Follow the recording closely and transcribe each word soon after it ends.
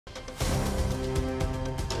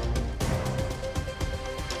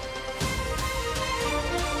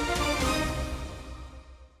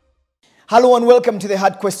Hello and welcome to the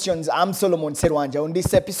Hard Questions. I'm Solomon Serwanjja. On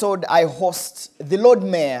this episode, I host the Lord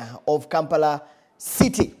Mayor of Kampala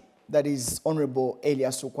City, that is Honorable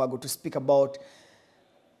Erias Lukwago, to speak about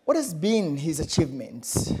what has been his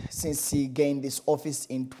achievements since he gained this office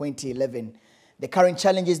in 2011, the current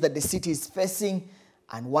challenges that the city is facing,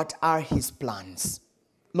 and what are his plans.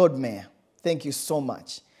 Lord Mayor, thank you so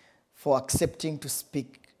much for accepting to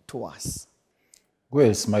speak to us. Well,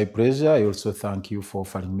 it's my pleasure. I also thank you for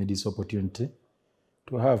offering me this opportunity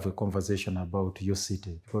to have a conversation about your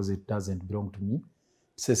city, because it doesn't belong to me.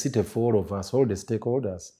 It's a city for all of us, all the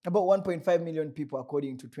stakeholders. About 1.5 million people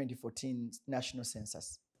according to 2014 national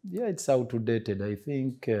census. Yeah, it's outdated. I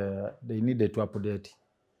think they needed to update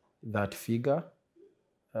that figure.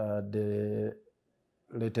 The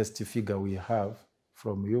latest figure we have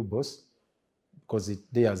from your boss, because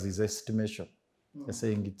theirs is estimation. They're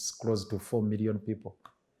saying it's close to 4 million people.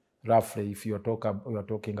 Roughly, if you are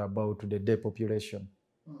talking about the depopulation,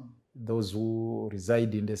 those who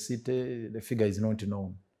reside in the city, the figure is not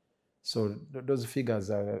known. So those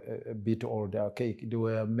figures are a bit old, archaic. They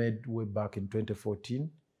were made way back in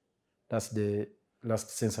 2014. That's the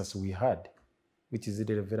last census we had, which is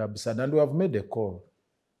very absurd. And we have made a call.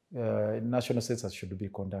 National census should be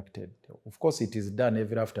conducted. Of course, it is done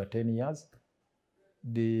every after 10 years.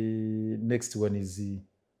 The next one is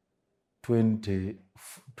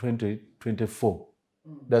 2024.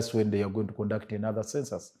 That's when they are going to conduct another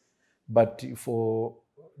census. But for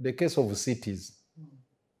the case of cities,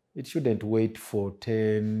 it shouldn't wait for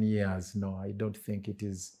 10 years. No, I don't think it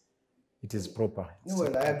is proper.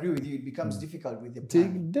 Well, I agree with you. It becomes difficult with the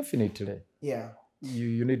planning. Definitely. Yeah.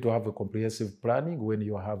 You need to have a comprehensive planning when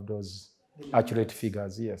you have those accurate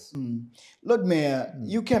figures, yes. Lord Mayor,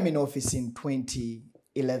 you came in office in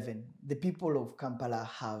 2011. The people of Kampala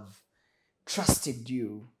have trusted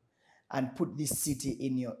you and put this city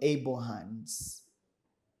in your able hands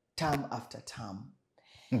term after term.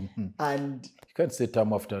 And you can't say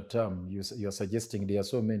term after term. You're suggesting there are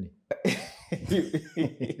so many.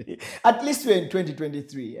 At least we're in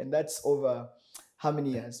 2023, and that's over how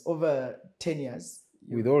many years? Over 10 years.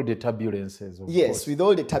 With all the turbulences, of course. With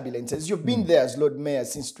all the turbulences. You've been there as Lord Mayor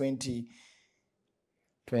since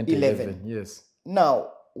 2011. Yes.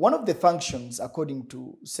 Now, one of the functions, according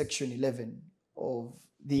to Section 11 of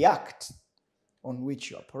the Act on which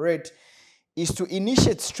you operate, is to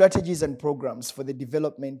initiate strategies and programs for the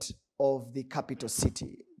development of the capital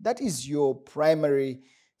city. That is your primary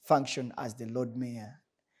function as the Lord Mayor.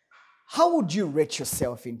 How would you rate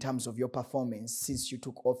yourself in terms of your performance since you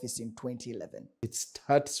took office in 2011? It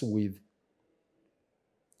starts with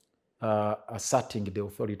asserting the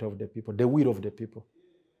authority of the people, the will of the people.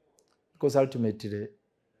 Because ultimately,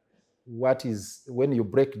 when you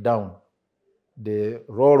break down the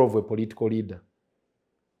role of a political leader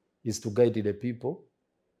is to guide the people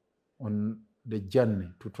on the journey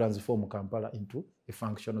to transform Kampala into a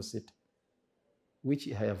functional city, which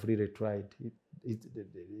I have really tried.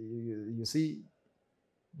 You see,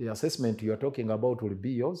 the assessment you are talking about will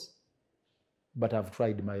be yours, but I've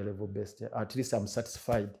tried my level best. At least I'm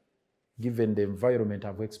satisfied, given the environment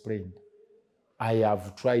I've explained. I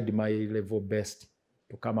have tried my level best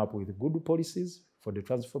to come up with good policies for the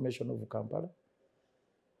transformation of Kampala,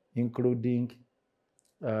 including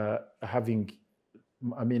having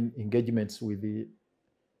engagements with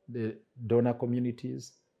the donor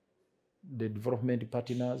communities, the development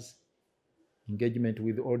partners, engagement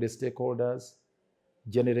with all the stakeholders,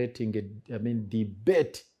 generating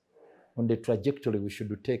debate on the trajectory we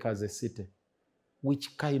should take as a city.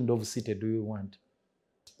 Which kind of city do you want?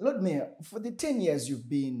 Lord Mayor, for the 10 years you've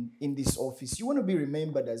been in this office, you want to be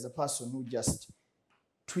remembered as a person who just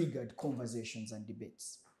triggered conversations and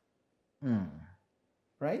debates.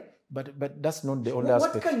 Right? But that's not the only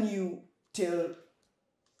aspect. What can you tell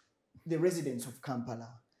the residents of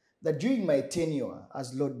Kampala that during my tenure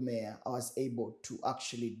as Lord Mayor, I was able to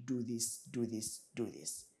actually do this?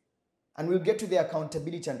 And we'll get to the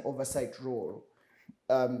accountability and oversight role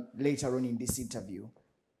later on in this interview.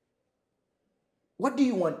 What do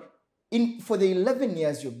you want, for the 11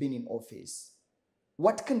 years you've been in office,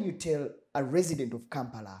 what can you tell a resident of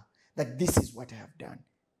Kampala that this is what I have done?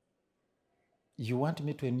 You want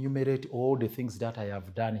me to enumerate all the things that I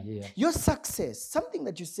have done here? Your success, something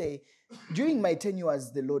that you say, during my tenure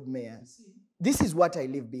as the Lord Mayor, this is what I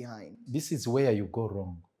leave behind. This is where you go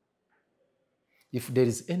wrong. If there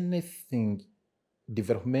is anything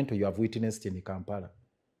developmental you have witnessed in Kampala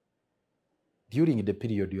during the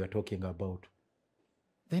period you are talking about,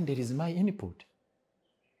 then there is my input.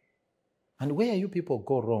 And where you people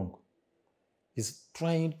go wrong is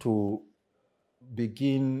trying to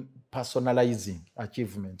begin personalizing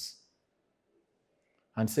achievements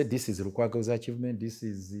and say, this is Lukwago's achievement, this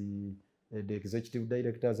is the executive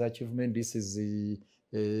director's achievement, this is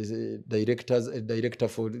the director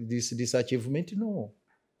for this achievement. No.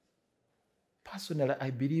 Personally,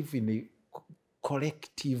 I believe in a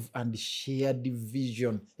collective and shared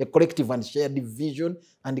vision, a collective and shared vision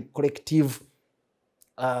and a collective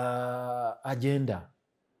agenda,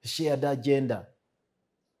 shared agenda.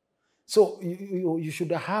 So you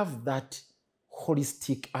should have that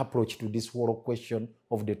holistic approach to this whole question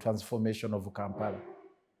of the transformation of Kampala.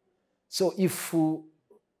 So if, for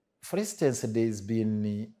instance, there's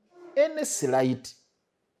been any slight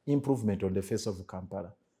improvement on the face of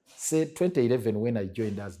Kampala, say 2011 when I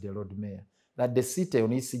joined as the Lord Mayor, that the city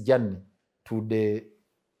on its journey to the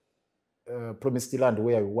promised land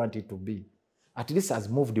where we want it to be, at least has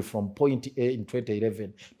moved from point A in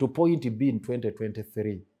 2011 to point B in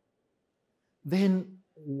 2023. Then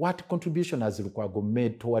what contribution has Lukwago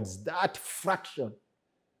made towards that fraction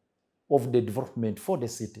of the development for the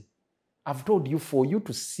city? I've told you, for you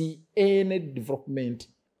to see any development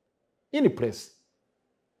in a place,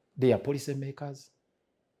 they are policy makers.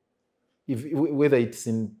 Whether it's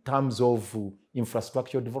in terms of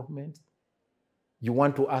infrastructure development, you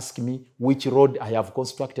want to ask me which road I have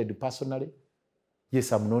constructed personally?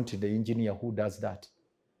 Yes, I'm not the engineer who does that.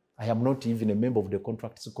 I am not even a member of the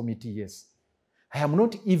contracts committee, yes. I am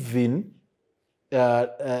not even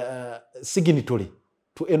signatory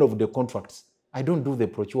to any of the contracts. I don't do the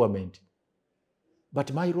procurement.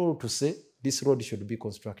 But my role to say this road should be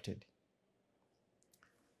constructed.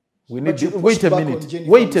 We need wait a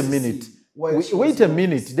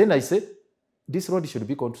minute. Then I say, this road should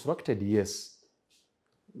be constructed, yes.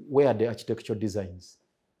 Where are the architectural designs?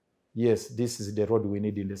 Yes, this is the road we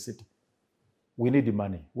need in the city. We need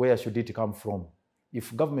money. Where should it come from?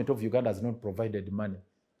 If government of Uganda has not provided money,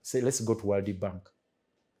 say, let's go to World Bank.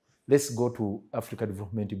 Let's go to Africa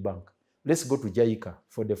Development Bank. Let's go to JICA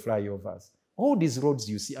for the flyovers. All these roads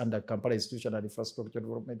you see under Kampala Institutional Infrastructure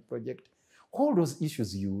Development Project, all those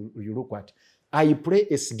issues you look at, I play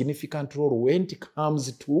a significant role when it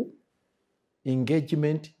comes to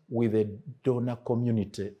engagement with the donor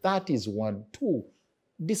community. That is one. Two,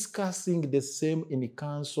 discussing the same in the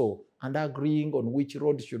council and agreeing on which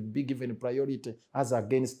road should be given priority as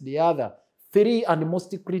against the other. Three, and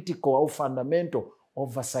most critical or fundamental,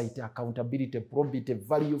 oversight, accountability, probity,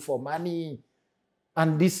 value for money.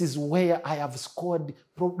 And this is where I have scored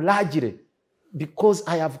largely, because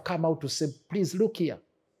I have come out to say, please look here.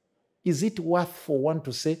 Is it worth for one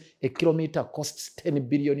to say a kilometer costs 10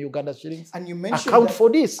 billion Uganda shillings? And you mentioned account that, for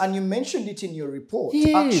this. And you mentioned it in your report,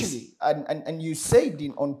 yes. Actually. And you said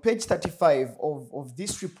on page 35 of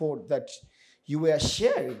this report that you were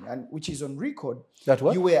sharing, and which is on record, that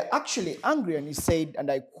what? You were actually angry, and you said, and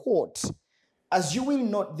I quote, "As you will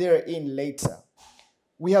note therein later,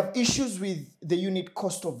 we have issues with the unit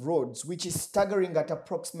cost of roads, which is staggering at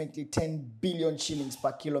approximately 10 billion shillings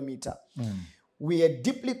per kilometer. We are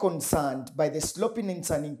deeply concerned by the sloppiness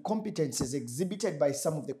and incompetences exhibited by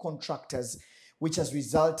some of the contractors, which has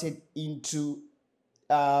resulted into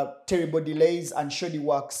terrible delays and shoddy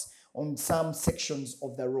works on some sections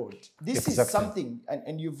of the road." This is something,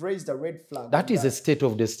 and you've raised a red flag. That is a state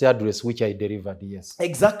of the state address which I delivered, yes.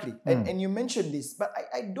 Exactly. And you mentioned this, but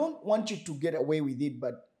I don't want you to get away with it,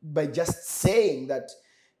 but by just saying that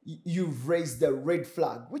you've raised the red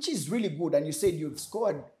flag, which is really good. And you said you've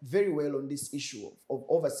scored very well on this issue of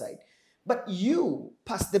oversight. But you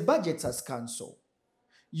passed the budgets as council.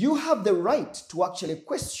 You have the right to actually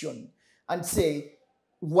question and say,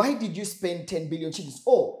 why did you spend 10 billion shillings?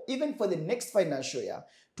 Or even for the next financial year,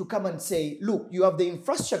 to come and say, look, you have the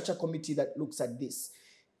infrastructure committee that looks at this.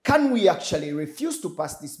 Can we actually refuse to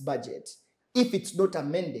pass this budget if it's not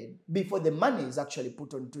amended before the money is actually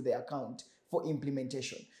put onto the account for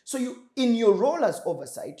implementation? So you, in your role as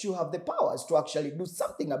oversight, you have the powers to actually do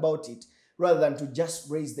something about it rather than to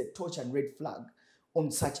just raise the torch and red flag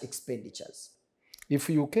on such expenditures. If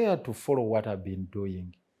you care to follow what I've been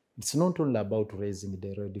doing, it's not only about raising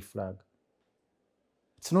the red flag.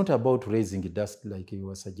 It's not about raising dust like you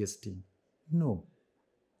were suggesting. No.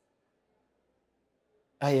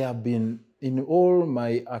 I have been, in all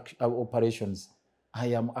my operations, I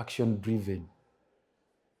am action-driven.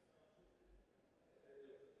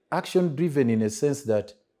 Action-driven in a sense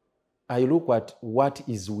that I look at what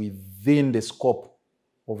is within the scope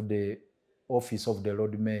of the office of the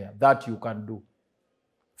Lord Mayor that you can do.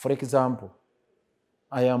 For example,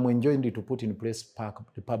 I am enjoined to put in place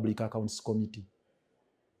the Public Accounts Committee,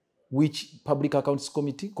 which Public Accounts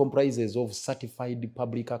Committee comprises of certified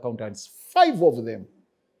public accountants, 5 of them.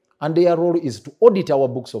 And their role is to audit our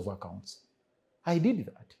books of accounts. I did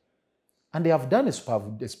that. And they have done a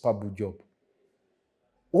superb job.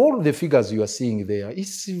 All the figures you are seeing there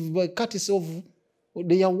is courtesy of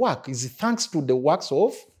their work. Is thanks to the works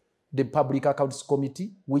of the Public Accounts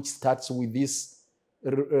Committee, which starts with this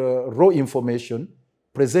raw information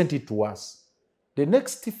presented to us. The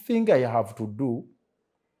next thing I have to do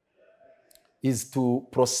is to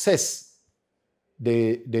process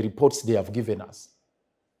the reports they have given us.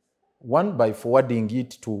 One, by forwarding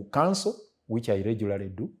it to council, which I regularly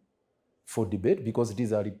do for debate, because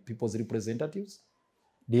these are people's representatives.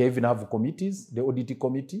 They even have committees, the audit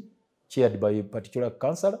committee, chaired by a particular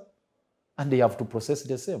councillor, and they have to process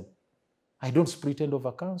the same. I don't pretend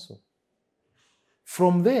over council.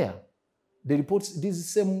 From there, the reports, these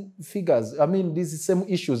same figures, these same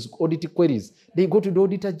issues, audit queries, they go to the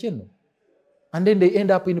Auditor General. And then they end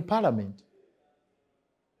up in Parliament.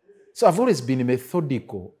 So I've always been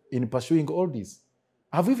methodical in pursuing all this.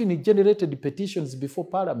 I've even generated petitions before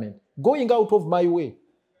Parliament, going out of my way,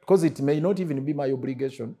 because it may not even be my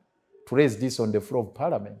obligation to raise this on the floor of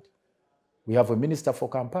Parliament. We have a minister for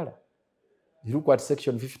Kampala. You look at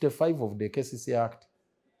Section 55 of the KCC Act.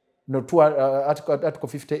 No, Article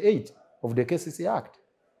 58 of the KCC Act.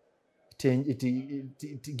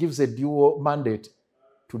 It gives a dual mandate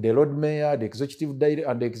to the Lord Mayor, the Executive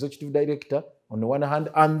Director on the one hand,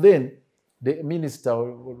 and then the Minister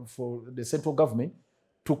for the Central Government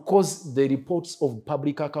to cause the reports of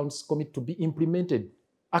Public Accounts Committee to be implemented.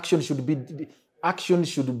 Action should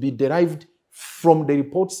be derived from the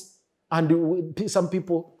reports, and some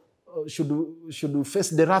people should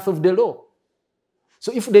face the wrath of the law.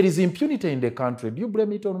 So if there is impunity in the country, do you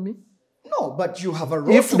blame it on me? No, but you have a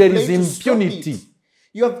role if to there play is to impunity. stop it.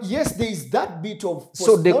 You have, yes, there is that bit of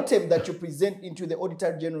post-mortem that you present into the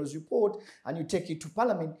Auditor General's report and you take it to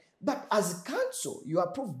Parliament. But as council, you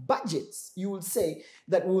approve budgets. You will say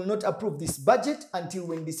that we will not approve this budget until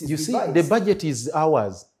when this is revised. You see, the budget is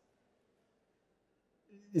ours.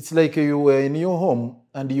 It's like you were in your home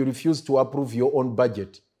and you refuse to approve your own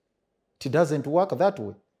budget. It doesn't work that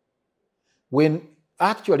way. When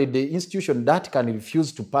actually the institution that can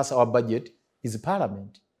refuse to pass our budget is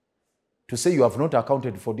Parliament. To say you have not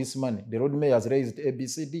accounted for this money. The Lord Mayor has raised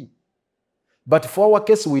ABCD. But for our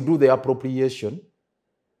case, we do the appropriation.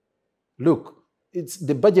 Look, it's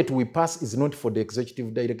the budget we pass is not for the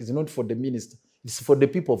Executive Director, it's not for the Minister, it's for the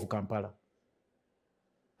people of Kampala.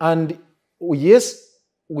 And yes,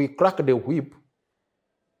 we crack the whip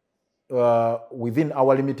within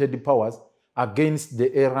our limited powers against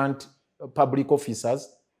the errant public officers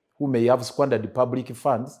who may have squandered public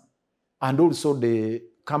funds, and also the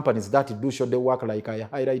companies that do show the work like I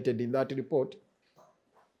highlighted in that report.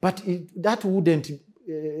 But that wouldn't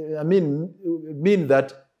mean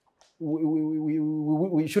that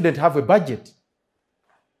we shouldn't have a budget.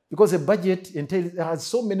 Because a budget has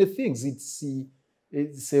so many things.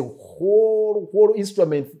 It's a whole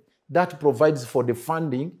instrument that provides for the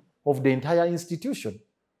funding of the entire institution.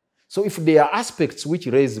 So if there are aspects which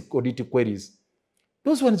raise audit queries,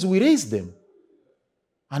 those ones we raise them.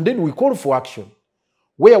 And then we call for action.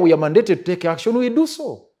 Where we are mandated to take action, we do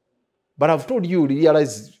so. But I've told you,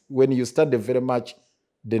 realize when you study very much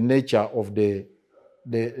the nature of the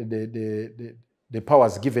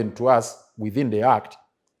powers given to us within the Act,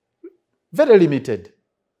 very limited.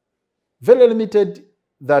 Very limited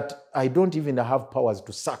that I don't even have powers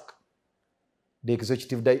to sack the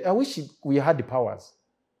executive director. I wish we had the powers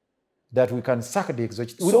that we can sack the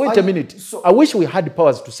executive. So wait a minute. I wish we had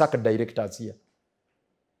powers to sack directors here.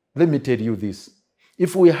 Let me tell you this.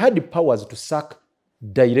 If we had the powers to sack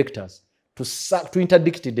directors, to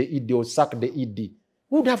interdict the ED or sack the ED,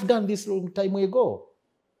 we would have done this a long time ago.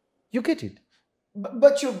 You get it?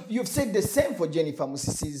 But you've said the same for Jennifer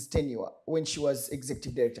Musisi's tenure when she was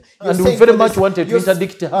executive director. And we very much wanted to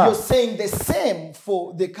interdict her. You're saying the same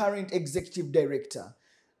for the current executive director.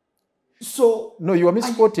 So no, you are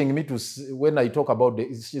misquoting me when I talk about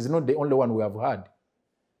she's not the only one we have had.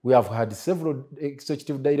 We have had several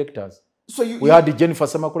executive directors. So we had Jennifer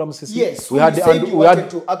Samakula Musisi. Yes, we had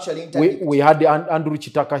to actually interdict. We had Andrew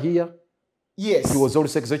Chitaka here. Yes. He was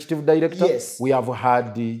also executive director. Yes. We have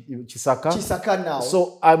had Chisaka. Chisaka now.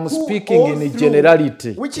 So I'm speaking in a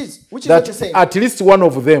generality. Which is what you're saying. At least one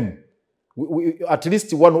of them, at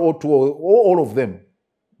least one or two, or all of them,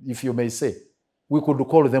 if you may say, we could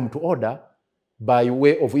call them to order by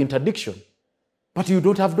way of interdiction. But you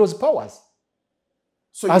don't have those powers.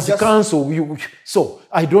 So as a council, so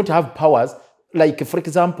I don't have powers. Like, for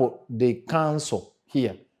example, the council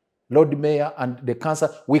here, Lord Mayor and the council,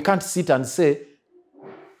 we can't sit and say,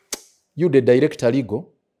 you, the director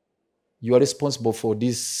legal, you are responsible for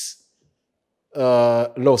this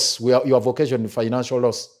loss. You have occasioned financial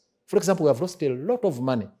loss For example, we have lost a lot of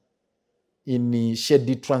money in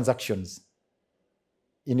shady transactions,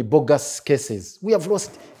 in bogus cases. We have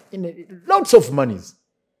lost lots of monies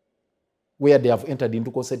where they have entered into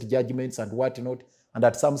consent judgments and whatnot. And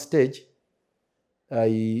at some stage,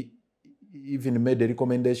 I even made a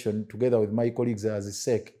recommendation together with my colleagues as a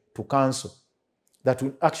SEC to council that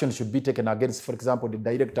action should be taken against, for example, the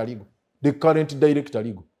director legal, the current director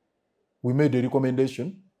legal. We made a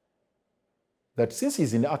recommendation that since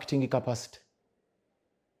he's in acting capacity,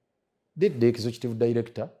 let the executive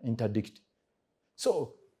director interdict.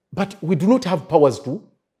 So, but we do not have powers to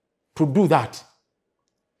do that.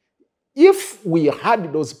 If we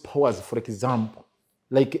had those powers, for example,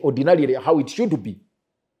 like ordinarily how it should be,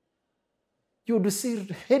 you would see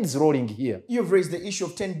heads rolling here. You've raised the issue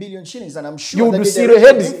of 10 billion shillings, and I'm sure you would see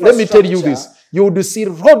heads, let me tell you this, you would see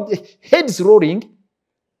heads rolling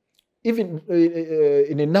even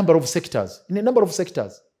in a number of sectors, not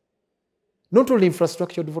only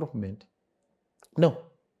infrastructure development. No.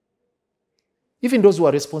 Even those who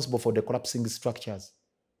are responsible for the collapsing structures,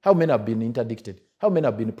 how many have been interdicted? How many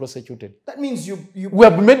have been prosecuted? That means we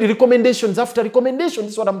have made recommendations after recommendations.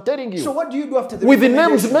 This is what I'm telling you. So what do you do after the with the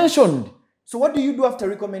names mentioned? So what do you do after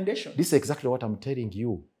recommendation? This is exactly what I'm telling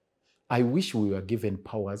you. I wish we were given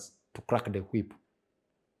powers to crack the whip,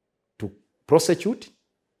 to prosecute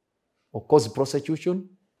or cause prosecution,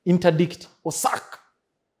 interdict or sack.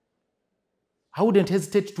 I wouldn't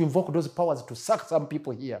hesitate to invoke those powers to sack some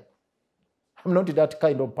people here. I'm not that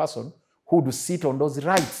kind of person who would sit on those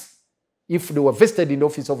rights if they were vested in the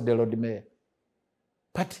office of the Lord Mayor.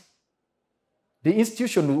 But the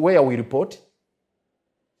institution where we report,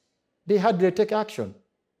 they had to take action.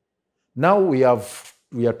 Now we are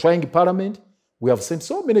trying Parliament. We have sent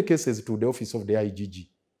so many cases to the office of the AIIJ.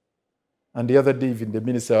 And the other day, even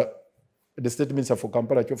the State Minister for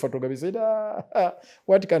Kampala, Kyofatogabi, said,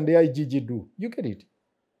 what can the AIIJ do? You get it.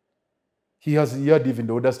 He had even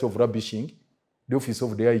the audacity of rubbishing the office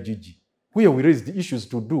of the AIIJ, where we raised the issues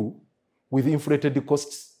to do with inflated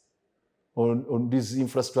costs on these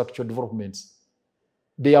infrastructure developments.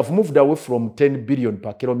 They have moved away from 10 billion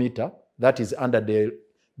per kilometer, that is under the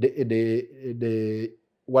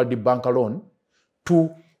World Bank loan,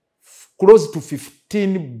 to close to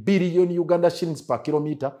 15 billion Uganda shillings per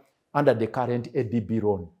kilometer under the current ADB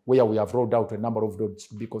loan, where we have rolled out a number of roads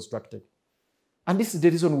to be constructed. And this is the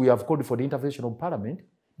reason we have called for the intervention of Parliament,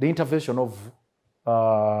 the intervention of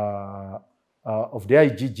the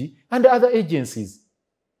AIIJ and the other agencies.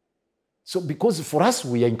 So because for us,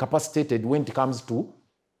 we are incapacitated when it comes to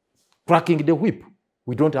cracking the whip.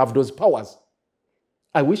 We don't have those powers.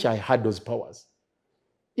 I wish I had those powers.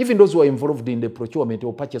 Even those who are involved in the procurement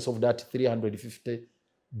or purchase of that 370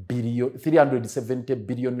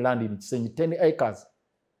 billion land in 10 acres,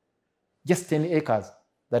 just 10 acres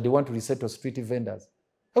that they want to resettle street vendors.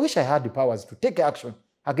 I wish I had the powers to take action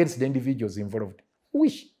against the individuals involved. I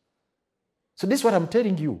wish. So this is what I'm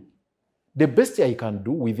telling you. The best I can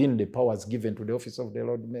do within the powers given to the office of the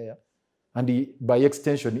Lord Mayor, and by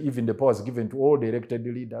extension, even the powers given to all the elected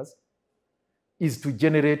leaders, is to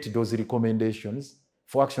generate those recommendations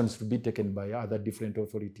for actions to be taken by other different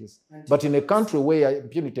authorities. But in a country where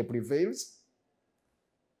impunity prevails,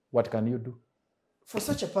 what can you do? For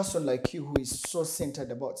such a person like you who is so centered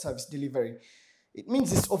about service delivery, it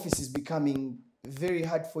means this office is becoming very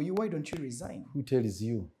hard for you. Why don't you resign? Who tells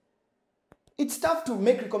you? It's tough to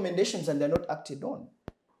make recommendations and they're not acted on.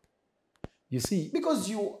 You see, because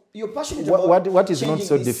you're passionate about what is not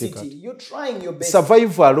so this difficult. City. You're trying your best.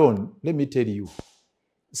 Survival alone, let me tell you,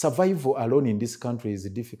 survival alone in this country is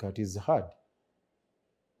difficult, it's hard.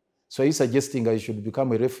 So are you suggesting I should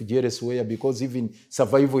become a refugee elsewhere because even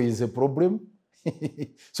survival is a problem?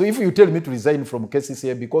 So if you tell me to resign from cases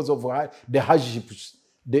here because of the hardships,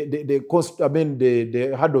 the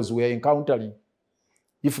hurdles we are encountering,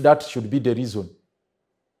 if that should be the reason,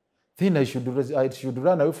 then I should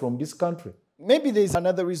run away from this country. Maybe there's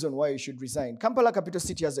another reason why you should resign. Kampala capital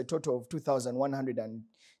city has a total of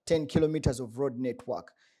 2,110 kilometers of road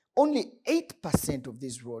network. Only 8% of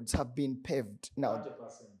these roads have been paved now.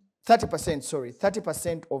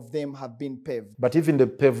 30% of them have been paved. But even the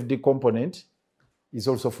paved component is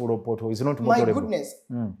also full of potholes. It's not motorable. My goodness.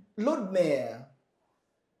 Lord Mayor,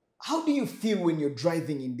 how do you feel when you're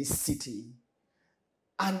driving in this city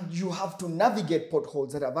and you have to navigate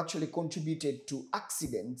potholes that have actually contributed to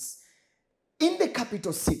accidents in the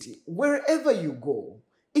capital city? Wherever you go,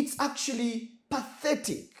 it's actually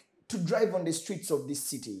pathetic to drive on the streets of this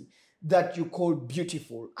city that you call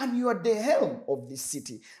beautiful, and you are the helm of this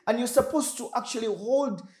city, and you're supposed to actually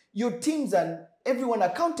hold your teams and everyone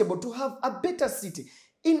accountable to have a better city.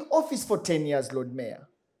 In office for 10 years, Lord Mayor,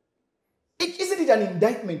 Isn't it an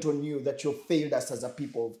indictment on you that you failed us as a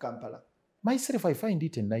people of Kampala? Myself, I find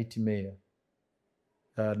it a nightmare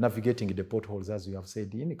navigating the potholes, as you have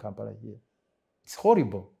said, in Kampala here. It's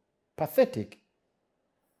horrible, pathetic,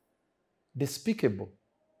 despicable,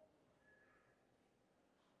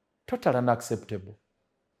 totally unacceptable.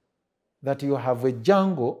 That you have a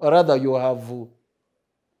jungle, or rather you have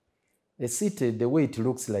a city the way it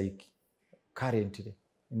looks like currently,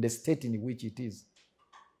 in the state in which it is.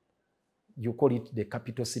 You call it the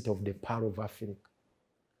capital city of the Pearl of Africa.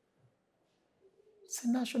 It's a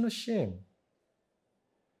national shame.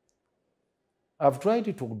 I've tried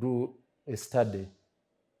to do a study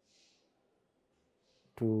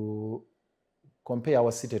to compare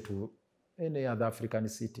our city to any other African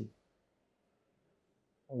city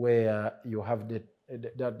where you have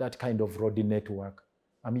that kind of road network.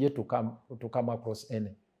 I'm yet to come across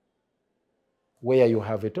any where you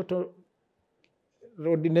have a total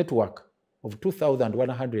road network of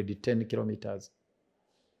 2,110 kilometers.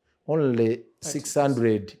 Only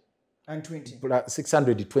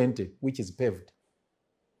 620, which is paved.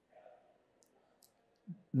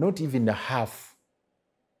 Not even half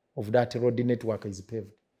of that road network is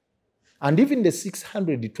paved. And even the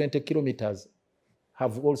 620 kilometers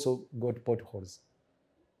have also got potholes.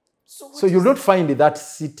 So you don't find that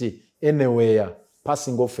city anywhere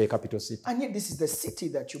passing off a capital city. And yet this is the city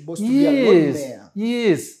that you boast to be a road mayor.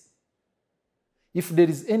 Yes. If there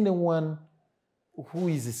is anyone who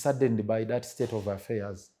is saddened by that state of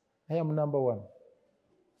affairs, I am number one.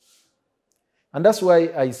 And that's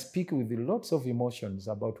why I speak with lots of emotions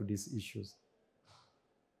about these issues.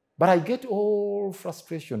 But I get all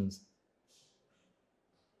frustrations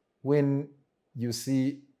when you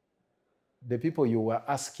see the people you were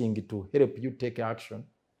asking to help you take action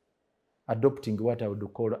adopting what I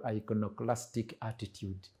would call iconoclastic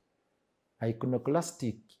attitude.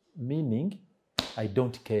 Iconoclastic meaning I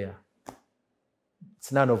don't care.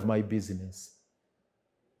 It's none of my business.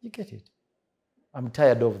 You get it? I'm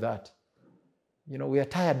tired of that. You know, we are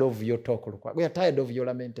tired of your talk. We are tired of your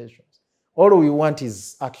lamentations. All we want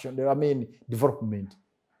is action, development.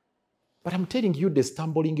 But I'm telling you, the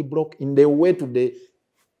stumbling block in the way to the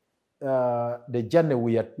journey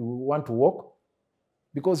we want to walk,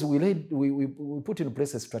 because we put in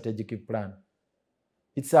place a strategic plan.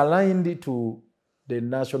 It's aligned to the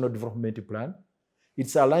National Development Plan.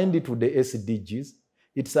 It's aligned to the SDGs.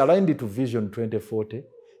 It's aligned to Vision 2040.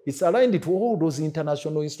 It's aligned to all those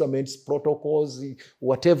international instruments, protocols,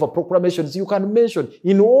 whatever, proclamations you can mention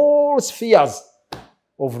in all spheres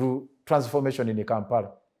of transformation in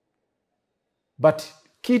Kampala. But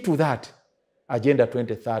key to that, Agenda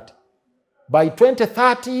 2030. By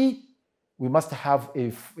 2030, we must have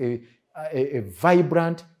a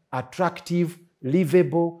vibrant, attractive,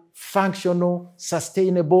 livable, functional,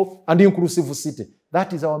 sustainable, and inclusive city.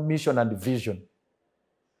 That is our mission and vision.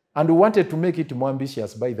 And we wanted to make it more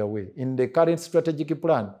ambitious, by the way. In the current strategic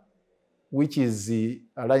plan, which is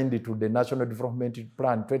aligned to the National Development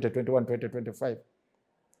Plan 2021-2025,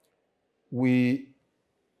 we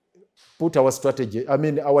put our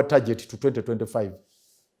our target to 2025.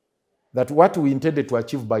 That what we intended to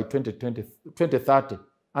achieve by 2030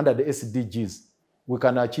 under the SDGs, we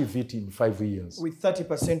can achieve it in 5 years. With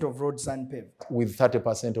 30% of roads unpaved. With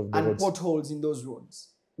 30% of the and roads. And potholes in those roads.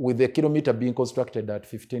 With the kilometer being constructed at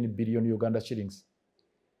 15 billion Uganda shillings.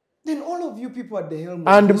 Then all of you people at the helm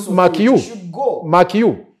and of this authority should go. Mark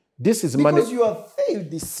you. This is money. Because you have failed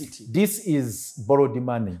this city. This is borrowed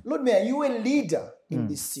money. Lord Mayor, you are a leader in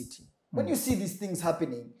this city. When you see these things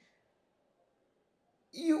happening,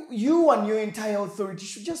 you and your entire authority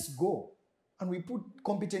should just go. And we put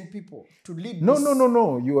competent people to lead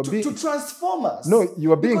No. You are to transform us. No,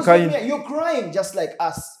 you are being because kind. Mayor, you're crying just like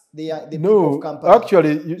us, the no, people of Kampala.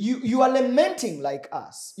 Actually, you are lamenting like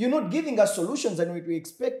us. You're not giving us solutions, and we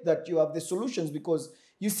expect that you have the solutions because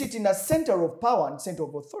you sit in a center of power and center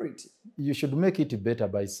of authority. You should make it better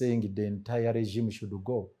by saying the entire regime should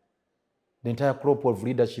go. The entire crop of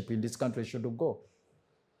leadership in this country should go.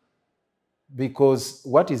 Because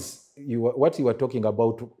what you are talking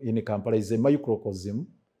about in Kampala is a microcosm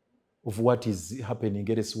of what is happening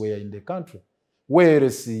elsewhere in the country.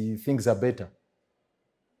 Whereas things are better.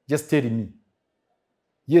 Just tell me.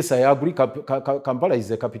 Yes, I agree, Kampala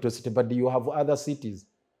is a capital city, but you have other cities.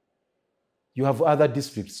 You have other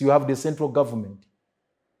districts. You have the central government.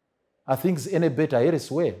 Are things any better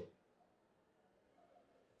elsewhere?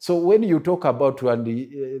 So when you talk about and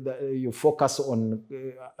you focus on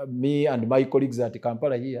me and my colleagues at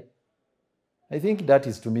Kampala here, I think that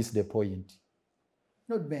is to miss the point.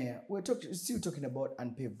 Lord Mayor, we're still talking about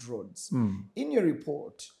unpaved roads. In your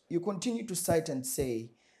report, you continue to cite and say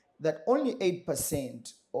that only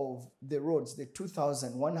 8% of the roads, the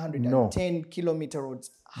 2,110 kilometer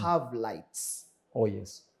roads, have lights. Oh,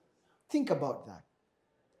 yes. Think about that.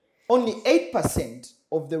 Only 8%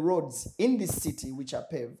 of the roads in this city which are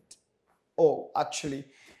paved, or actually,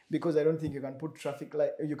 because I don't think you can put traffic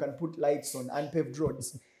light, you can put lights on unpaved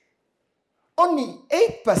roads. Only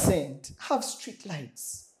 8% have street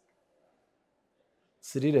lights.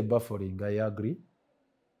 It's really baffling, I agree.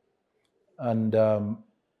 And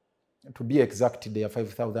to be exact, there are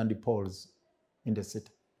 5,000 poles in the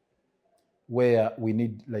city, where we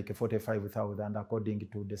need like 45,000 according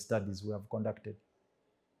to the studies we have conducted.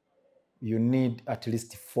 You need at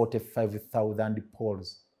least 45,000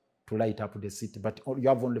 poles to light up the city, but you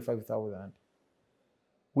have only 5,000.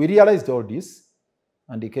 We realized all this,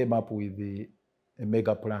 and they came up with a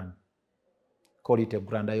mega plan, call it a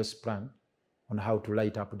grandiose plan, on how to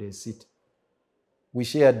light up the city. We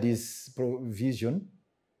shared this vision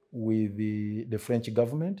with the French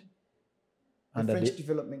government. The French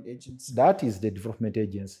Development Agency. That is the development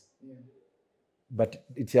agency. Yeah. But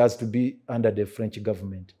it has to be under the French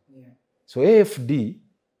government. Yeah. So AFD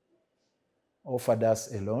offered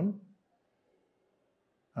us a loan,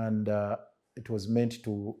 and it was meant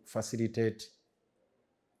to facilitate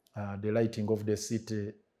the lighting of the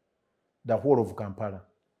city, the whole of Kampala,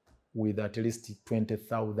 with at least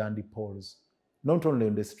 20,000 poles, not only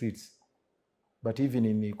on the streets, but even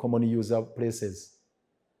in the common user places,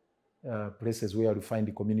 places where you find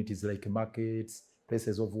the communities like markets,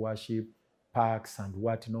 places of worship, parks and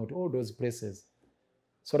whatnot, all those places,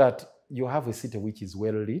 so that you have a city which is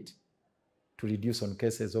well lit, to reduce on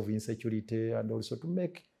cases of insecurity and also to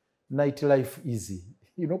make nightlife easy.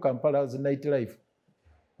 You know, Kampala has nightlife.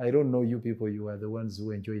 I don't know you people, you are the ones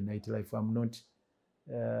who enjoy nightlife. I'm not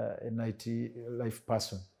a nightlife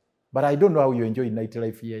person. But I don't know how you enjoy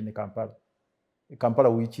nightlife here in Kampala.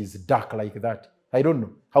 Kampala, which is dark like that. I don't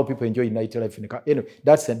know how people enjoy nightlife in Kampala. Anyway,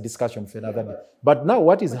 that's a discussion for another day. But now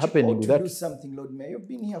what is happening with that? Do something, Lord Mayor. You've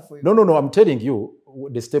been here for No, I'm telling you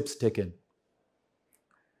the steps taken.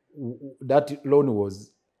 That loan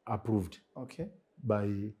was approved by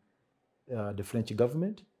the French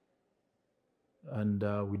government. And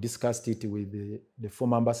we discussed it with the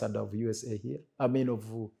former ambassador of USA here,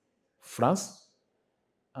 of France,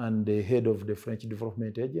 and the head of the French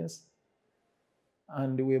Development Agency.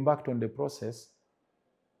 And we embarked on the process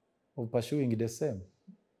of pursuing the same.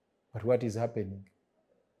 But what is happening?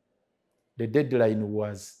 The deadline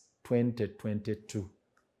was 2022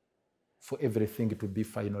 for everything to be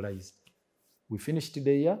finalized. We finished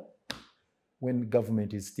the year when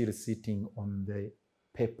government is still sitting on the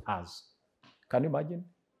papers. Can you imagine?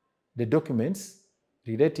 The documents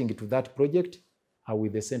relating to that project are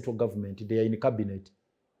with the central government. They are in cabinet.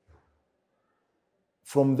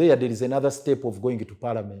 From there is another step of going to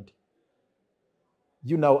parliament.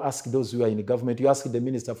 You now ask those who are in the government. You ask the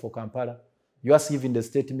minister for Kampala. You ask even the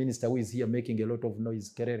state minister who is here making a lot of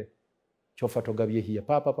noise, Kerere. Chofa Togabye here,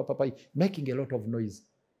 making a lot of noise,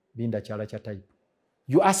 being the Chalacha type.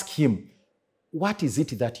 You ask him, what is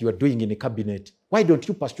it that you are doing in the cabinet? Why don't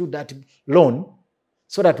you pursue that loan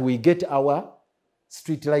so that we get our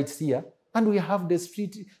street lights here and we have the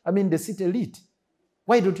city lit?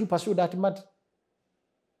 Why don't you pursue that matter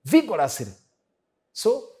vigorously?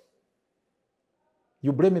 So,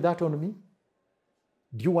 you blame that on me?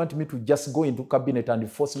 Do you want me to just go into cabinet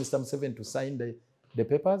and force Mr. Museveni to sign the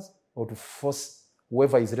papers, or to force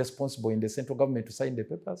whoever is responsible in the central government to sign the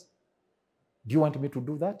papers? Do you want me to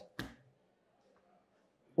do that?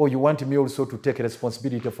 Or you want me also to take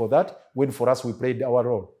responsibility for that when for us we played our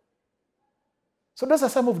role? So those are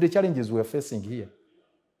some of the challenges we are facing here.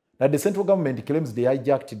 That the central government claims they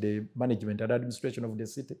hijacked the management and administration of the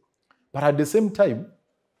city. But at the same time,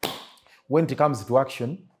 when it comes to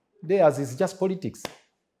action, theirs is just politics.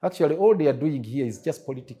 Actually, all they are doing here is just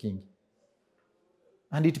politicking.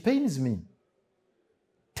 And it pains me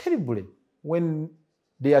terribly when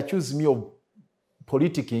they accuse me of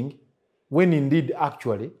politicking, when indeed,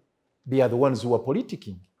 actually, they are the ones who are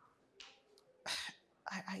politicking.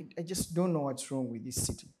 I just don't know what's wrong with this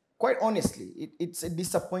city. Quite honestly, it's a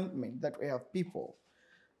disappointment that we have people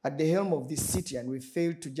at the helm of this city and we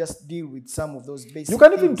fail to just deal with some of those basics. You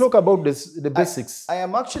can even talk about the basics. I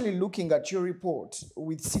am actually looking at your report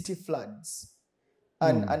with city floods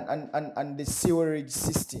and the sewerage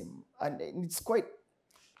system. And it's quite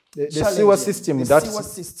the sewer system. Sewer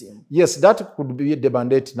system. Yes, that could be the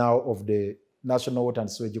mandate now of the National Water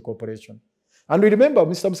and Sewage Corporation. And we remember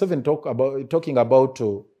Mr. Museveni talking about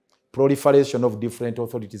proliferation of different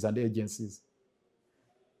authorities and agencies.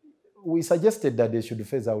 We suggested that they should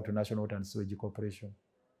phase out National Water and Sewage Corporation.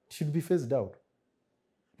 It should be phased out.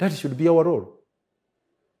 That should be our role.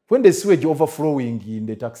 When the sewage overflowing in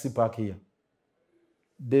the taxi park here,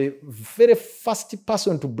 the very first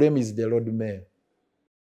person to blame is the Lord Mayor.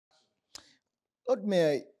 Lord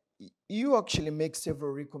Mayor, you actually make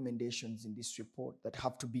several recommendations in this report that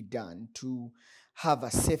have to be done to have a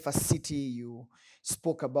safer city. You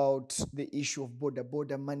spoke about the issue of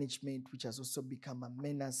border management, which has also become a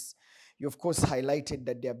menace. You, of course, highlighted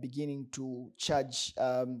that they are beginning to charge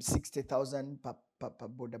 60,000 per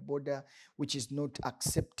border, which is not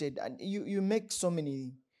accepted. And you make so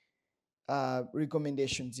many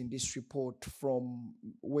recommendations in this report, from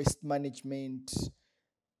waste management,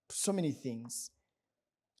 so many things.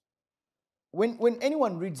 When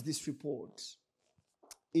anyone reads this report,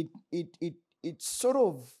 it sort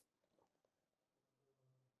of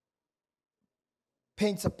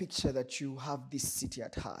paints a picture that you have this city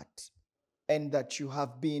at heart and that you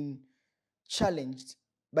have been challenged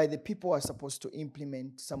by the people who are supposed to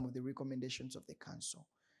implement some of the recommendations of the council.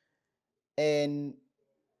 And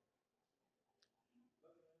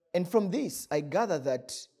from this, I gather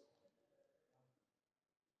that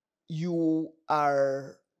you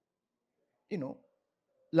are,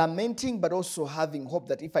 lamenting, but also having hope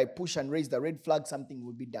that if I push and raise the red flag, something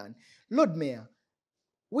will be done. Lord Mayor,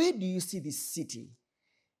 where do you see this city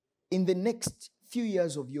in the next few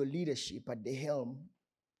years of your leadership at the helm,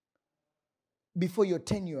 before your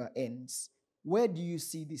tenure ends? Where do you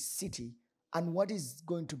see this city, and what is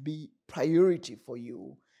going to be priority for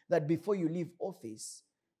you, that before you leave office,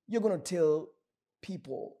 you're going to tell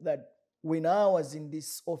people that when I was in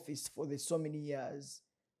this office for so many years,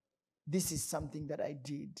 this is something that I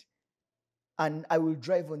did, and I will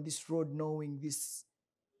drive on this road knowing this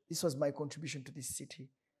was my contribution to this city?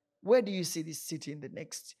 Where do you see this city in the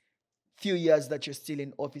next few years that you're still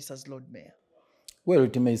in office as Lord Mayor? Well,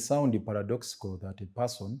 it may sound paradoxical that a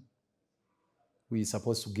person who is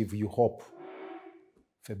supposed to give you hope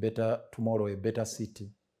for a better tomorrow, a better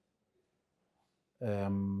city,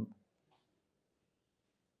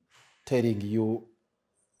 telling you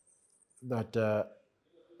that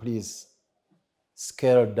please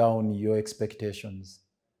scale down your expectations.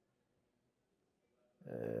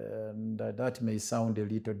 And that may sound a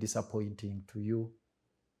little disappointing to you,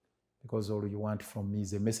 because all you want from me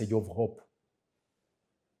is a message of hope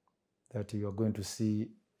that you are going to see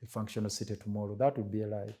a functional city tomorrow. That would be a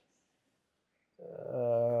lie.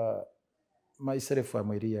 Myself, I'm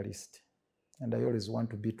a realist, and I always want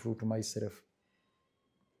to be true to myself.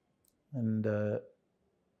 And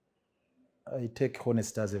I take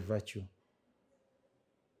honesty as a virtue.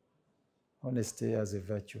 Honesty as a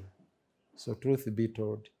virtue. So truth be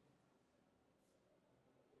told,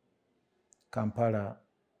 Kampala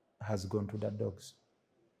has gone to the dogs.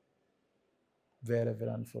 Very,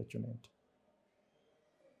 very unfortunate.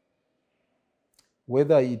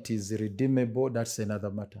 Whether it is redeemable, that's another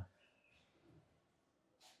matter.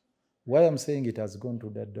 Why I'm saying it has gone to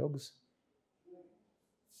the dogs?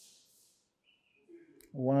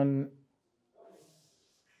 One,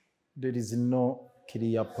 there is no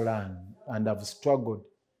clear plan, and I've struggled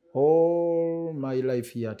all my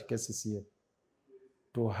life here at KCCA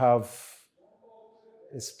to have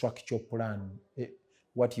a structural plan,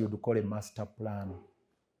 what you would call a master plan.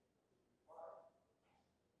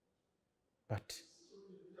 But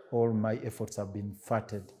all my efforts have been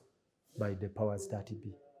thwarted by the powers that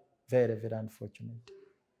be. Very, very unfortunate.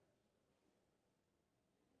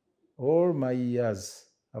 All my years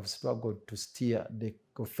I've struggled to steer the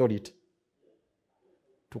authority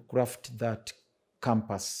to craft that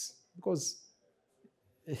campus, because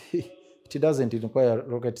it doesn't require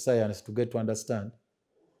rocket science to get to understand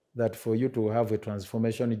that for you to have a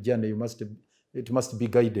transformation journey, it must be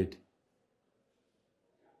guided.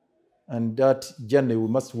 And that journey, we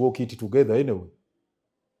must walk it together anyway.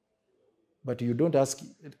 But you don't ask,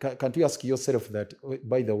 can't you ask yourself that,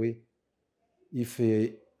 by the way, if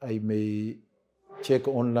I may check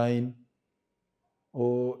online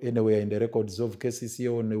or anywhere in the records of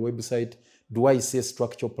KCC or on the website, do I see a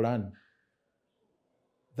structural plan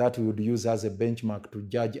that we would use as a benchmark to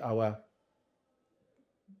judge our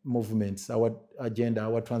movements, our agenda,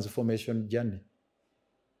 our transformation journey?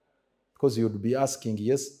 Because you would be asking,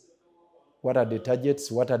 yes, what are the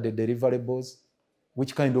targets? What are the deliverables?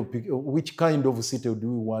 Which kind of city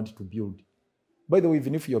do we want to build? By the way,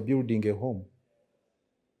 even if you're building a home,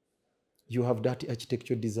 you have that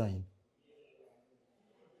architecture design.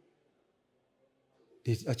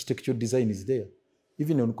 The architecture design is there.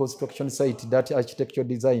 Even on construction site, that architecture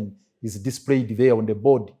design is displayed there on the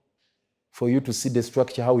board for you to see the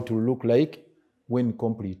structure, how it will look like when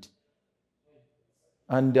complete.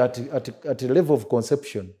 And at a level of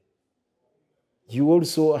conception, you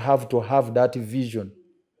also have to have that vision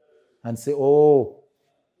and say, oh,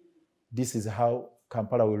 this is how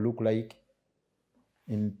Kampala will look like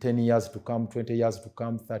in 10 years to come, 20 years to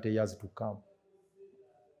come, 30 years to come.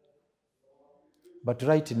 But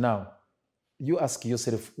right now, you ask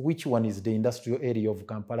yourself, which one is the industrial area of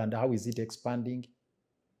Kampala and how is it expanding?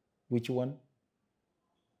 Which one?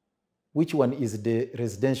 Which one is the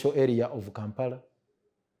residential area of Kampala?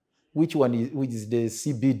 Which one is the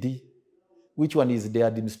CBD? Which one is the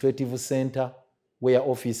administrative center where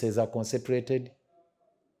offices are concentrated?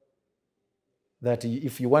 That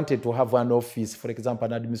if you wanted to have an office, for example,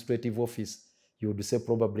 an administrative office, you would say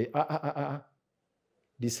probably,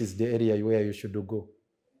 this is the area where you should go.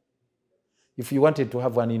 If you wanted to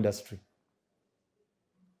have an industry,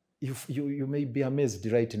 you may be amazed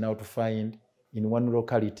right now to find in one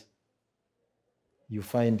locality, you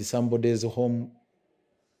find somebody's home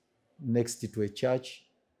next to a church,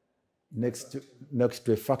 next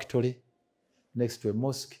to a factory, next to a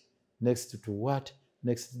mosque, next to what?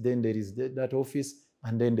 Then there is that office,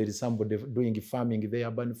 and then there is somebody doing farming there,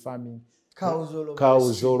 urban farming. Cows all over.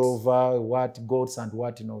 Cows all over, what, goats and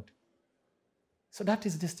what not. So that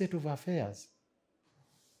is the state of affairs.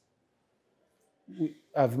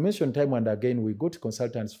 I've mentioned time and again, we got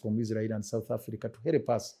consultants from Israel and South Africa to help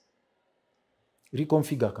us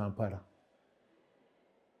reconfigure Kampala.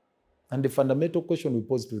 And the fundamental question we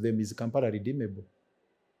posed to them is, Kampala redeemable?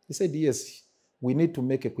 He said, yes, we need to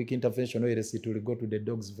make a quick intervention or else it will go to the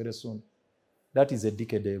dogs very soon. That is a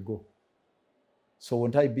decade ago. So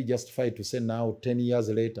won't I be justified to say now, 10 years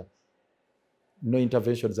later, no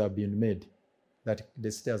interventions have been made, that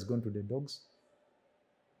the state has gone to the dogs?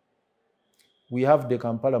 We have the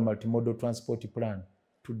Kampala multimodal transport plan.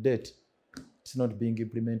 To date, it's not being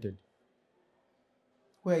implemented.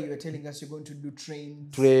 Where you were telling us you're going to do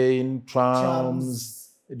trains. Trams.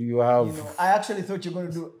 You have... I actually thought you were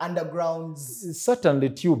going to do undergrounds.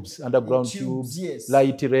 Certainly tubes, underground tubes, yes.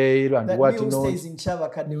 Light rail and what not. That stays in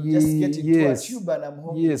Chavaka, they will just get into a tube and I'm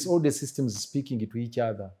home. Yes, all the systems speaking to each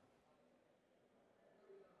other.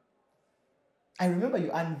 I remember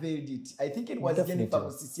you unveiled it. I think it was Jennifer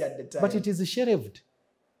Musisi at the time. But it is shelved.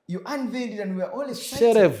 You unveiled it and we were all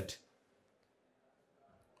excited. Shelved.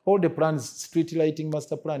 All the plans, street lighting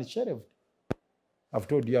master plan, shelved. I've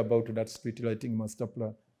told you about that street lighting master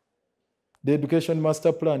plan. The education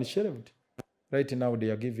master plan, shelved. Right now they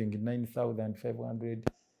are giving 9,500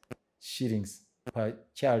 shillings per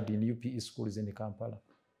child in UPE schools in Kampala.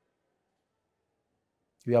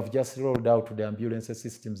 We have just rolled out the ambulance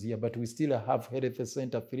systems here, but we still have health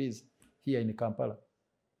center freeze here in Kampala.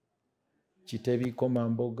 Chitebi,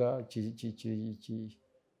 Komamboga,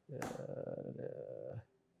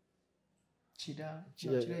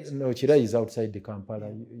 Chida is outside the Kampala.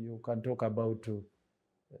 You can talk about,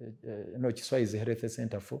 Chiswa is a health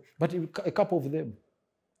center for, but a couple of them.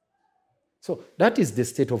 So that is the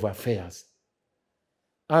state of affairs.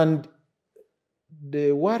 And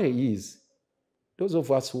the worry is, those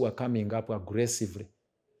of us who are coming up aggressively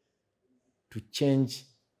to change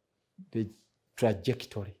the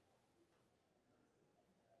trajectory,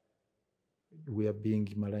 we are being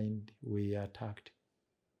maligned, we are attacked.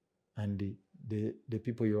 And the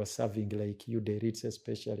people you are serving, like you, the elites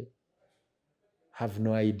especially, have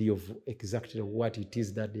no idea of exactly what it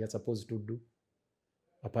is that they are supposed to do,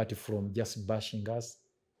 apart from just bashing us.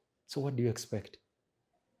 So what do you expect?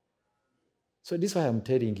 So this is why I'm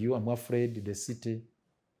telling you, I'm afraid the city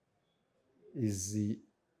is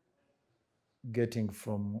getting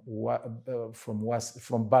from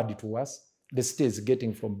bad to worse. The city is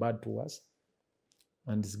getting from bad to worse,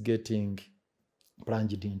 and it's getting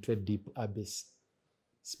plunged into a deep abyss.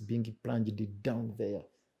 It's being plunged down there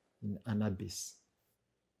in an abyss.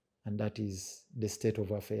 And that is the state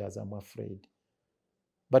of affairs, I'm afraid.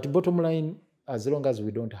 But bottom line, as long as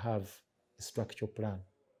we don't have a structural plan,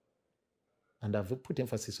 and I've put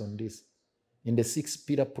emphasis on this, in the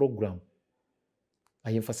 6-pillar program,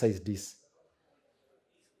 I emphasize this.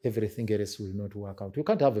 Everything else will not work out. You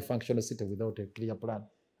can't have a functional city without a clear plan.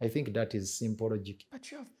 I think that is simple logic.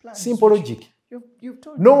 But you have plans. Simple logic. You've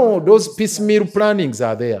told no, those piecemeal plannings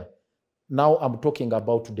are there. Now I'm talking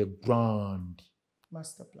about the grand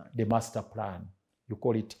master plan. The master plan. You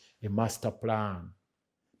call it a master plan.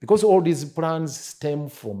 Because all these plans stem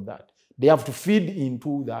from that. They have to feed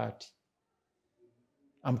into that.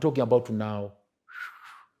 I'm talking about now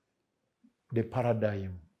the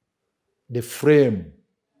paradigm, the frame.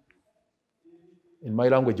 In my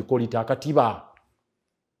language, you call it akatiba.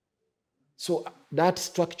 So that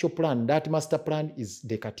structure plan, that master plan is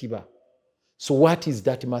the katiba. So what is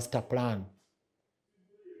that master plan?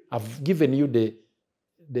 I've given you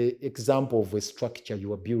the example of a structure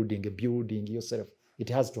you are building, a building yourself. It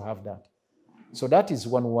has to have that. So that is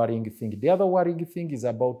one worrying thing. The other worrying thing is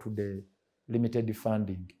about the limited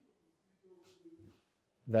funding.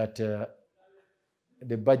 That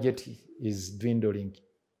the budget is dwindling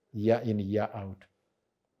year in, year out.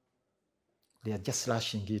 They are just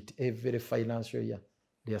slashing it every financial year.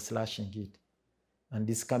 They are slashing it. And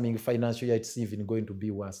this coming financial year, it's even going to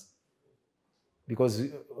be worse. Because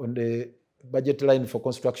on the budget line for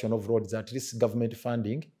construction of roads, at least government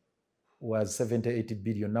funding was 78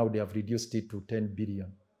 billion. Now they have reduced it to 10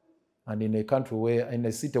 billion. And in a country where, in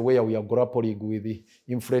a city where we are grappling with the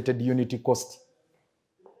inflated unity cost,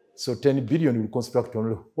 so 10 billion will construct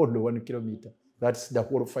only 1 kilometer. That's the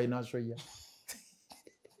whole financial year.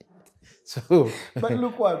 So, but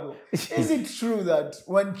Lukwago, is it true that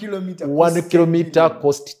 1 kilometer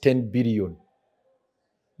costs 10 billion?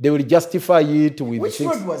 They will justify it with which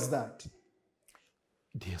road was that?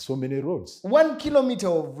 There are so many roads. 1 kilometer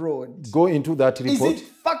of road. Go into that report. Is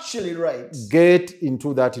it factually right? Get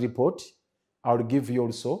into that report. I'll give you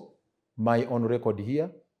also my own record here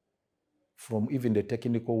from even the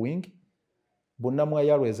technical wing.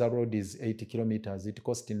 Bunamwaya Rweza Road is 80 kilometers. It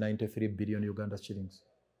cost 93 billion Uganda shillings.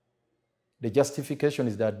 The justification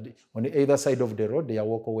is that on either side of the road, there are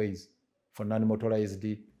walkways for non-motorized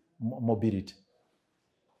mobility.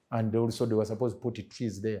 And also they were supposed to put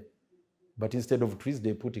trees there. But instead of trees,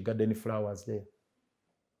 they put garden flowers there.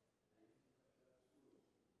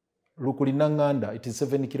 Lukulinanganda, it is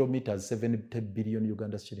 7 kilometers, 70 billion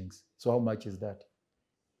Uganda shillings. So how much is that?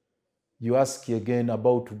 You ask again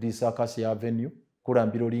about this Acacia Avenue,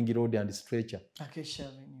 Kurambiro Ringi Road and Stretcher. Acacia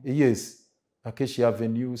Avenue. Yes, Acacia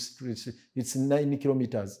Avenue, it's 9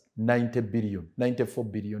 kilometers, 90 billion, 94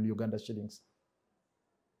 billion Uganda shillings.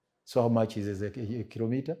 So how much is a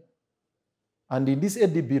kilometer? And in this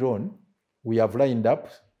ADB loan, we have lined up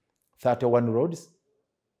 31 roads,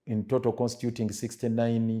 in total constituting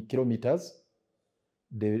 69 kilometers.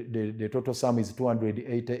 The total sum is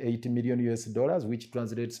 288 million US dollars, which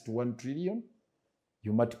translates to 1 trillion.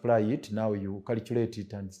 You multiply it, now you calculate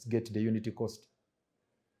it and get the unity cost.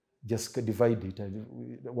 Just divide it.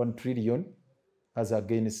 1 trillion as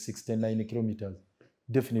against 69 kilometers.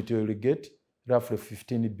 Definitely you will get roughly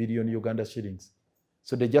 15 billion Uganda shillings.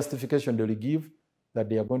 So the justification they will give that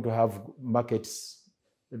they are going to have markets,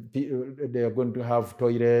 they are going to have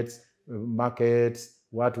toilets, markets,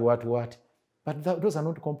 what. But those are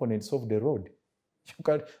not components of the road.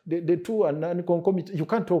 The two are non-concomitant. You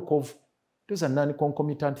can't talk of, those are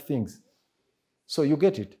non-concomitant things. So you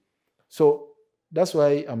get it. So that's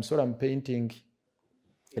why I'm painting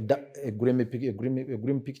a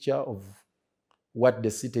grim picture of what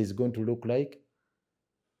the city is going to look like.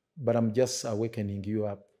 But I'm just awakening you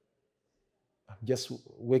up. I'm just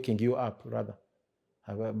waking you up, rather.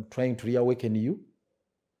 I'm trying to reawaken you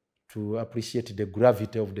to appreciate the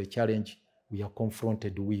gravity of the challenge we are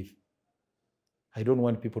confronted with. I don't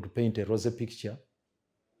want people to paint a rosy picture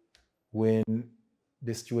when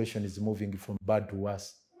the situation is moving from bad to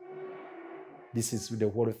worse. This is the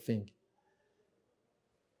whole thing.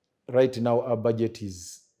 Right now, our budget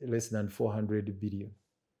is less than 400 billion.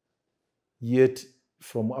 Yet,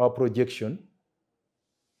 from our projection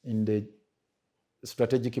in the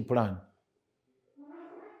strategic plan,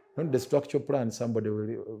 not the structural plan,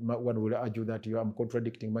 one will argue that I'm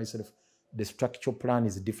contradicting myself. The structural plan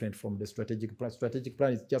is different from the strategic plan. Strategic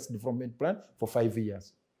plan is just development plan for 5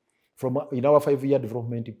 years. In our 5-year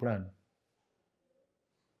development plan,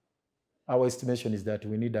 our estimation is that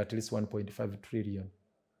we need at least 1.5 trillion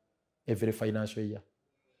every financial year.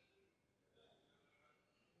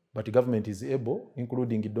 But the government is able,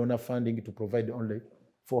 including donor funding, to provide only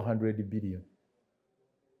 400 billion.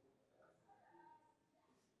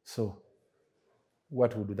 So,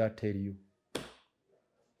 what would that tell you?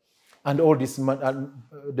 And all this money,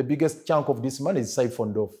 the biggest chunk of this money is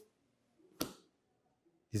siphoned off.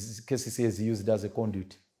 KCC is used as a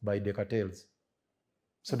conduit by the cartels.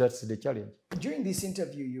 So that's the challenge. During this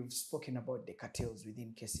interview, you've spoken about the cartels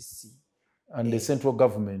within KCC. And the central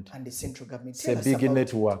government. And the central government. It's a big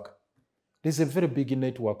network. There's a very big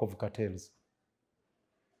network of cartels.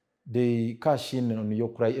 They cash in on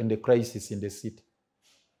the crisis in the city.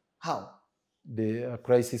 How? The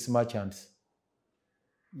crisis merchants.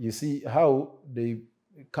 You see how they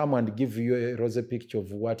come and give you a rosy picture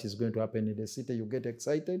of what is going to happen in the city. You get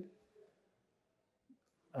excited.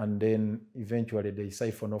 And then eventually they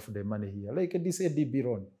siphon off the money here. Like this ADB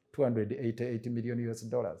loan, 288 million US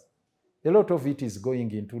dollars. A lot of it is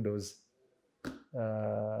going into those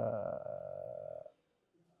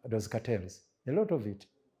cartels. A lot of it.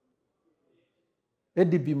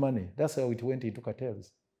 ADB money, that's how it went into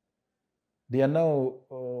cartels. They are now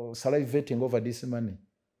salivating over this money,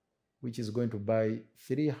 which is going to buy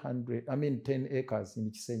 10 acres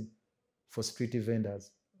in Chisenyi for street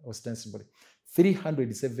vendors, ostensibly.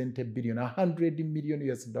 370 billion, 100 million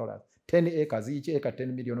US dollars, 10 acres, each acre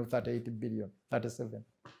 10 million or 38 billion, 37.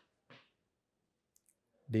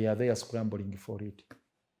 They are there scrambling for it.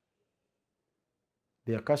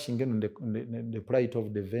 They are cashing in on the plight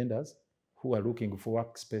of the vendors who are looking for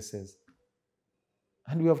workspaces.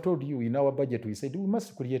 And we have told you in our budget, we said we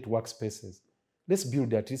must create workspaces. Let's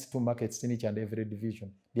build at least 2 markets in each and every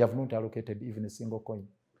division. They have not allocated even a single coin.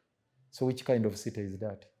 So which kind of city is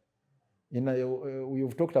that?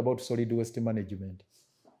 We've talked about solid waste management.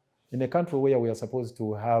 In a country where we are supposed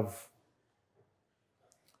to have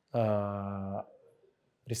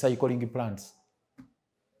recycling plants,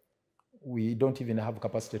 we don't even have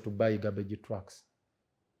capacity to buy garbage trucks.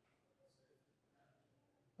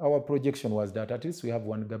 Our projection was that at least we have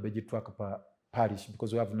 1 garbage truck per parish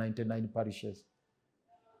because we have 99 parishes.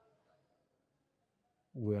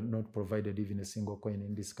 We are not provided even a single coin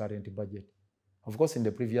in this current budget. Of course, in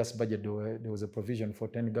the previous budget, there was a provision for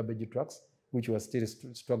 10 garbage trucks, which we are still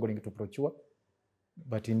struggling to procure.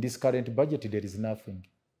 But in this current budget, there is nothing.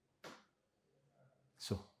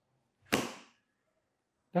 So,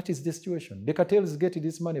 that is the situation. The cartels get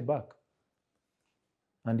this money back,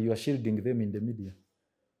 and you are shielding them in the media.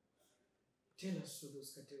 Tell us who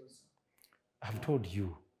those cartels are. I've told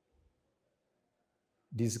you.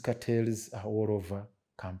 These cartels are all over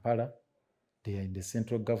Kampala. They are in the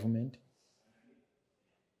central government.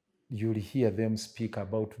 You'll hear them speak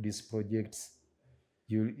about these projects.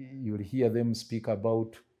 You'll hear them speak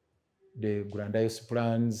about the grandiose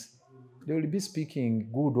plans. They will be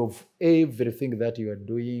speaking good of everything that you are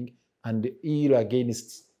doing and ill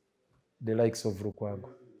against the likes of Lukwago.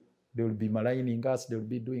 They will be maligning us. They will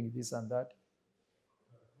be doing this and that.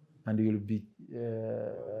 And you will be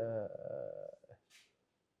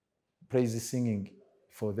praise singing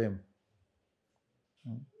for them.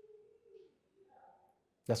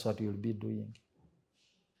 That's what you'll be doing.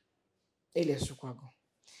 Erias Lukwago,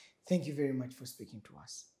 thank you very much for speaking to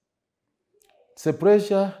us. It's a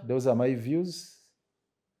pleasure. Those are my views.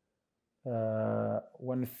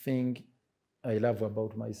 One thing I love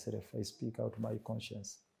about myself, I speak out my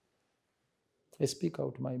conscience. I speak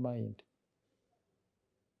out my mind.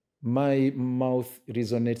 My mouth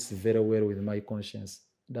resonates very well with my conscience.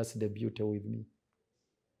 That's the beauty with me.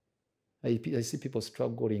 I see people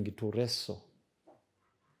struggling to wrestle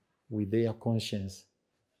with their conscience.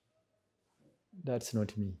 That's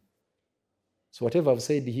not me. So whatever I've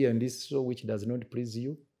said here in this show which does not please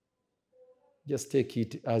you, just take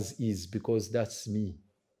it as is, because that's me.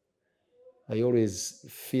 I always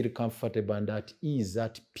feel comfortable and at ease,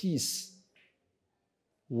 at peace,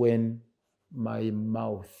 when my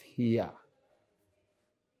mouth here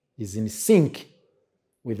is in sync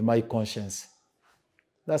with my conscience.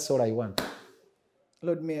 That's all I want.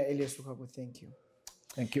 Lord Mayor Erias Lukwago, thank you.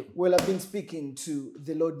 Thank you. Well, I've been speaking to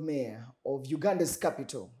the Lord Mayor of Uganda's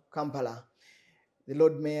capital, Kampala, the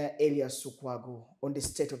Lord Mayor Erias Lukwago, on the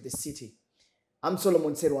state of the city. I'm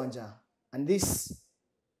Serwanjja, and this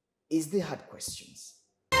is The Hard Questions.